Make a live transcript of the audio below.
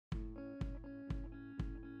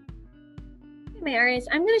My artists,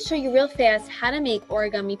 I'm going to show you real fast how to make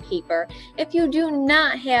origami paper if you do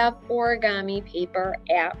not have origami paper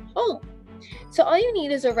at home. So all you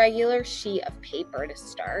need is a regular sheet of paper to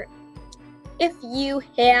start. If you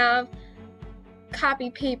have copy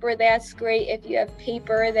paper, that's great. If you have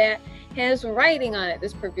paper that has writing on it,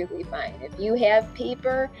 that's perfectly fine. If you have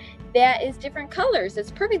paper that is different colors,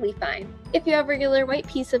 that's perfectly fine. If you have regular white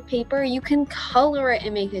piece of paper, you can color it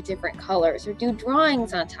and make it different colors or do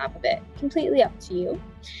drawings on top of it. Completely up to you.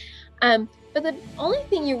 But the only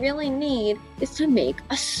thing you really need is to make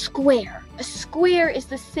a square. A square is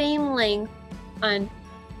the same length on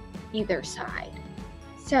either side.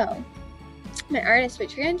 So, my artist,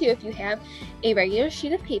 what you're going to do if you have a regular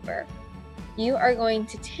sheet of paper, you are going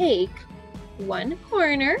to take one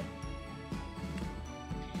corner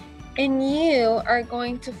and you are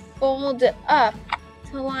going to fold it up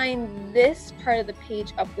to line this part of the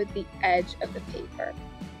page up with the edge of the paper.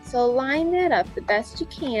 So line that up the best you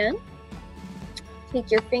can. Take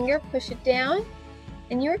your finger, push it down,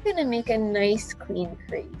 and you're going to make a nice clean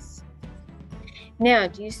crease. Now,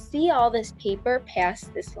 do you see all this paper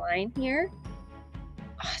past this line here?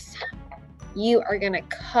 Awesome. You are going to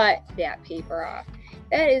cut that paper off.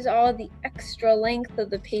 That is all the extra length of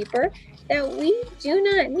the paper that we do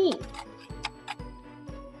not need.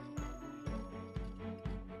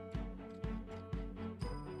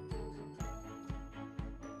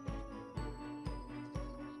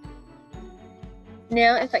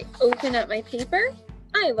 Now, if I open up my paper,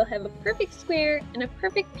 I will have a perfect square and a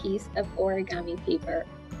perfect piece of origami paper.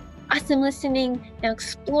 Awesome listening. Now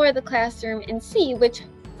explore the classroom and see which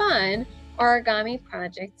fun origami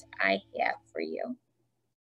projects I have for you.